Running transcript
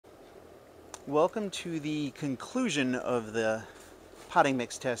Welcome to the conclusion of the potting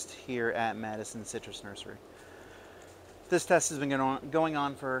mix test here at Madison Citrus Nursery. This test has been going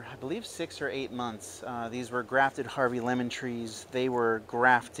on for, I believe, 6 or 8 months. These were grafted Harvey Lemon trees. They were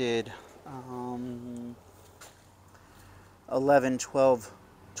grafted 11, 12,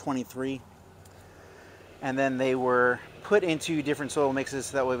 23. And then they were put into different soil mixes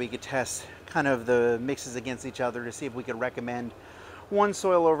so that way we could test kind of the mixes against each other to see if we could recommend one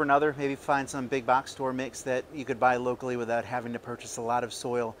soil over another, maybe find some big box store mix that you could buy locally without having to purchase a lot of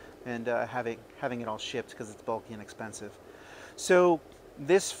soil and having it all shipped because it's bulky and expensive. So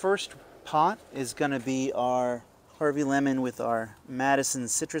this first pot is going to be our Harvey Lemon with our Madison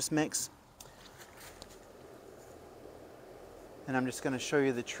Citrus mix. And I'm just going to show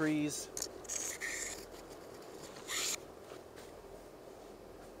you the trees.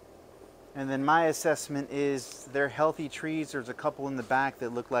 And then my assessment is they're healthy trees. There's a couple in the back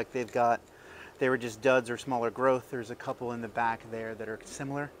that look like they were just duds or smaller growth. There's a couple in the back there that are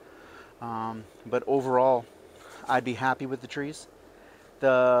similar. But overall, I'd be happy with the trees.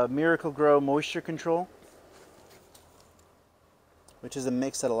 The Miracle-Gro Moisture Control, which is a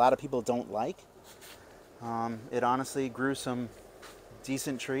mix that a lot of people don't like. It honestly grew some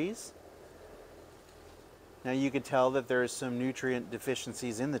decent trees. Now you could tell that there's some nutrient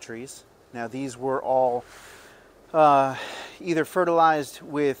deficiencies in the trees. Now these were all either fertilized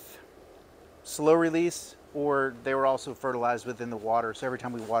with slow release or they were also fertilized within the water. So every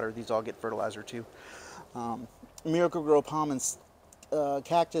time we water, these all get fertilizer too. Miracle-Gro Palm and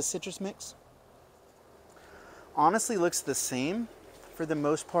Cactus citrus mix. Honestly looks the same for the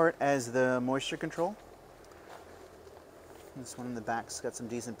most part as the moisture control. This one in the back's got some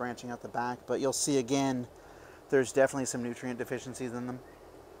decent branching out the back, but you'll see again, there's definitely some nutrient deficiencies in them.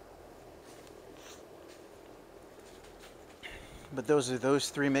 But those are those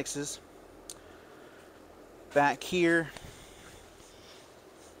three mixes. Back here,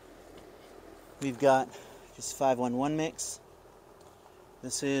 we've got just 511 mix.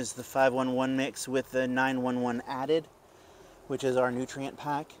 This is the 511 mix with the 911 added, which is our nutrient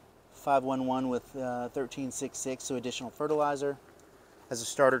pack. 511 with 1366, so additional fertilizer as a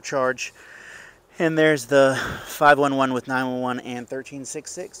starter charge. And there's the 511 with 911 and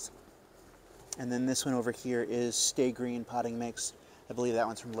 1366. And then this one over here is StaGreen Potting Mix. I believe that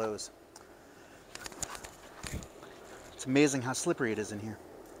one's from Lowe's. It's amazing how slippery it is in here.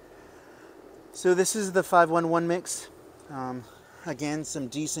 So this is the 511 mix. Again, some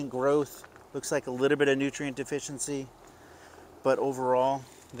decent growth. Looks like a little bit of nutrient deficiency. But overall,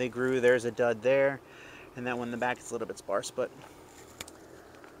 they grew. There's a dud there. And that one in the back is a little bit sparse. But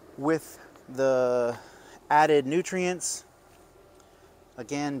with the added nutrients,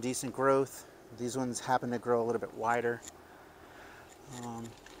 again, decent growth. These ones happen to grow a little bit wider.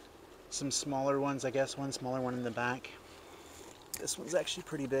 Some smaller ones, I guess. One smaller one in the back. This one's actually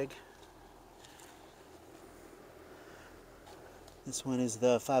pretty big. This one is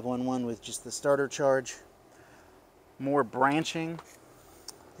the 511 with just the starter charge. More branching,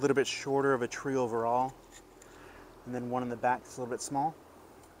 a little bit shorter of a tree overall. And then one in the back that's a little bit small.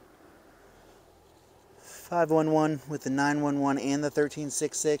 511 with the 911 and the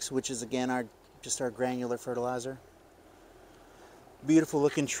 1366, which is again just our granular fertilizer. Beautiful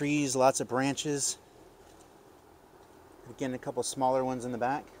looking trees, lots of branches. Again, a couple smaller ones in the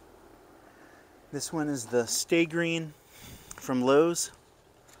back. This one is the StaGreen from Lowe's,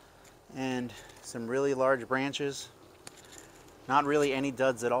 and some really large branches. Not really any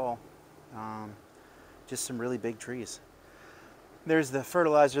duds at all. Just some really big trees. There's the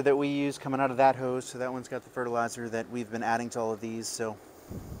fertilizer that we use coming out of that hose, so that one's got the fertilizer that we've been adding to all of these. So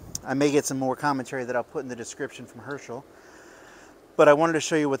I may get some more commentary that I'll put in the description from Herschel. But I wanted to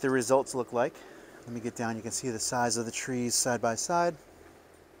show you what the results look like. Let me get down. You can see the size of the trees side by side.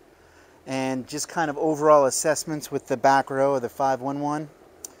 And just kind of overall assessments with the back row of the 511.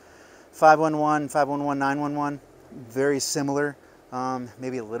 511, 511, 911, very similar.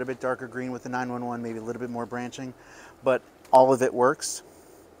 Maybe a little bit darker green with the 911, maybe a little bit more branching, but all of it works.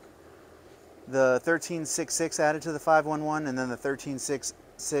 The 1366 added to the 511, and then the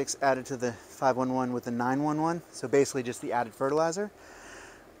 1366 added to the 511 with the 911. So basically just the added fertilizer.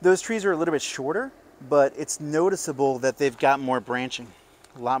 Those trees are a little bit shorter, but it's noticeable that they've got more branching,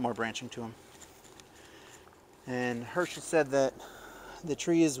 a lot more branching to them. And Herschel said that the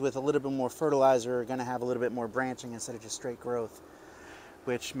trees with a little bit more fertilizer are going to have a little bit more branching instead of just straight growth,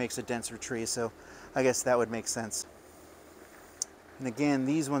 which makes a denser tree. So I guess that would make sense. And again,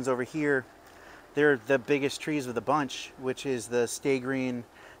 these ones over here, they're the biggest trees of the bunch, which is the StaGreen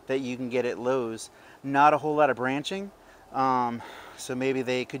that you can get at Lowe's. Not a whole lot of branching, So maybe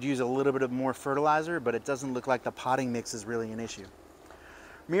they could use a little bit of more fertilizer, but it doesn't look like the potting mix is really an issue.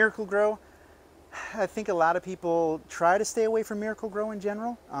 Miracle-Gro, I think a lot of people try to stay away from Miracle-Gro in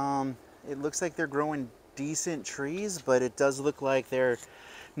general. It looks like they're growing decent trees, but it does look like they're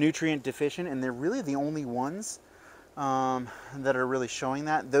nutrient deficient, and they're really the only ones that are really showing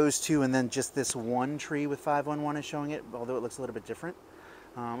that. Those two, and then just this one tree with 511 is showing it, although it looks a little bit different.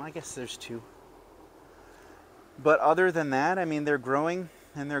 I guess there's two. But other than that, I mean, they're growing,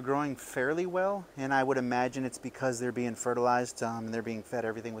 and they're growing fairly well, and I would imagine it's because they're being fertilized, and they're being fed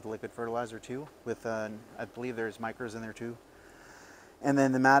everything with liquid fertilizer too, with, I believe there's micros in there too. And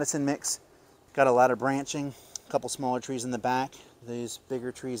then the Madison mix, got a lot of branching, a couple smaller trees in the back, these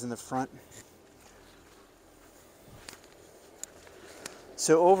bigger trees in the front.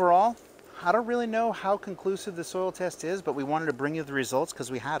 So overall, I don't really know how conclusive the soil test is, but we wanted to bring you the results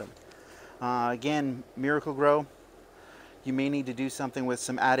because we had them. Again, Miracle-Gro, you may need to do something with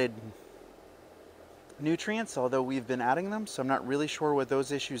some added nutrients, although we've been adding them, so I'm not really sure what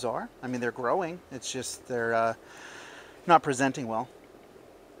those issues are. I mean, they're growing, it's just they're not presenting well.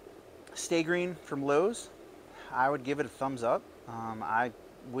 StaGreen from Lowe's, I would give it a thumbs up. I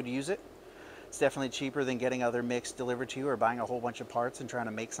would use it. It's definitely cheaper than getting other mix delivered to you or buying a whole bunch of parts and trying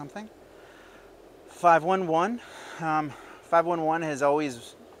to make something. 511, 511 has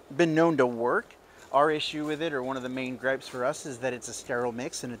always been known to work. Our issue with it, or one of the main gripes for us, is that it's a sterile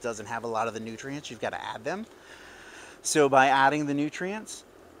mix and it doesn't have a lot of the nutrients. You've got to add them. So by adding the nutrients,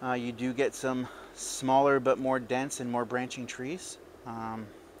 you do get some smaller but more dense and more branching trees.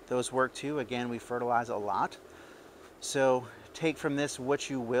 Those work too. Again, we fertilize a lot. So take from this what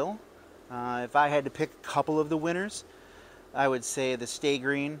you will. If I had to pick a couple of the winners, I would say the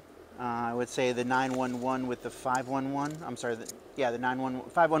StaGreen. I would say the 911 with the 511. I'm sorry, the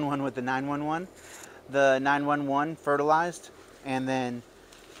 511 with the 911. The 911 fertilized. And then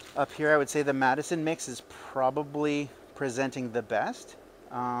up here, I would say the Madison mix is probably presenting the best.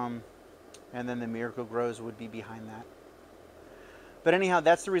 And then the Miracle-Gros would be behind that. But anyhow,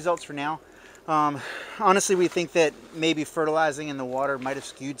 that's the results for now. Honestly, we think that maybe fertilizing in the water might have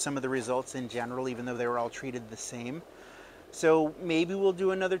skewed some of the results in general, even though they were all treated the same. So maybe we'll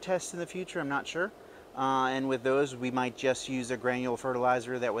do another test in the future, I'm not sure. And with those, we might just use a granule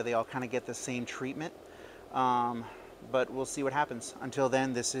fertilizer, that way they all kind of get the same treatment. But we'll see what happens. Until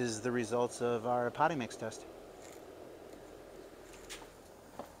then, this is the results of our potting mix test.